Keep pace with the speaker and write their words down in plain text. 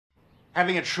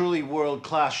Having a truly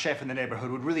world-class chef in the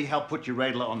neighbourhood would really help put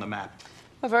Uraidla on the map.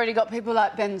 We've already got people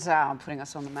like Ben Zhao putting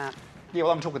us on the map. Yeah,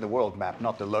 well, I'm talking the world map,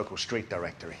 not the local street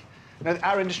directory. You know,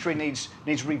 our industry needs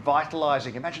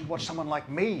revitalising. Imagine what someone like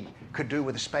me could do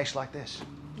with a space like this.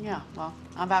 Yeah, well,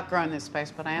 I've outgrown this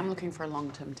space, but I am looking for a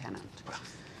long-term tenant.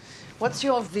 What's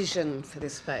your vision for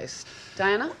this space?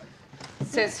 Diana? It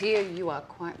says here you are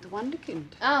quite the wunderkind.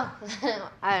 Oh, I don't know.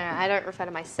 I don't refer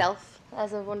to myself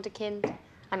as a wunderkind.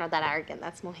 I'm not that arrogant.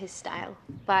 That's more his style.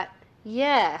 But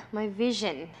yeah, my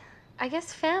vision. I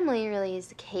guess family really is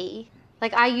the key.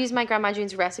 Like, I use my Grandma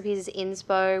June's recipes as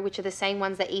inspo, which are the same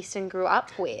ones that Easton grew up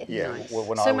with. Yeah, Nice.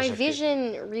 when So my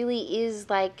vision really is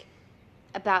like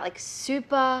about like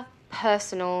super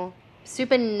personal,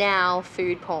 super now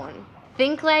food porn.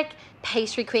 Think like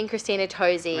pastry queen Christina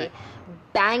Tosi, Right.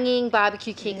 Banging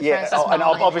barbecue king Yeah, Francis and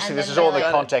Marlin, obviously and this then is all in they're the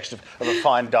like- context of a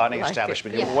fine dining Like it,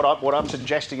 establishment. yeah. What I'm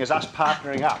suggesting is us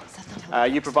partnering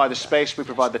up. You provide the space, we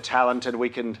provide the talent, and we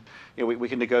can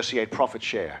negotiate profit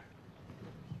share.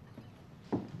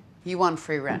 You want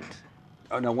free rent.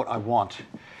 Oh no, what I want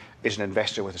is an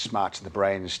investor with the smarts and the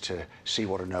brains to see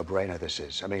what a no-brainer this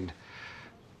is. I mean,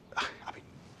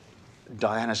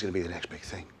 Diana's going to be the next big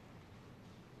thing.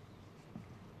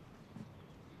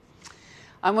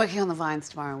 I'm working on the vines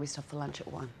tomorrow and we stop for lunch at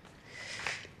 1.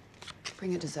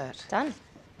 Bring a dessert. Done.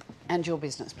 And your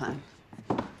business plan.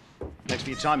 Thanks for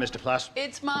your time, Mr. Plus.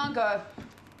 It's Margot.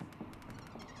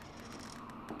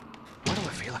 Why do I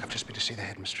feel like I've just been to see the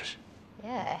headmistress?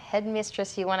 Yeah,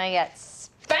 headmistress you want to get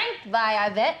spanked by, I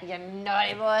bet, you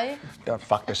naughty boy. Don't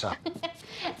fuck this up.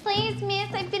 Please,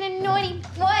 miss, I've been a naughty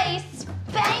boy.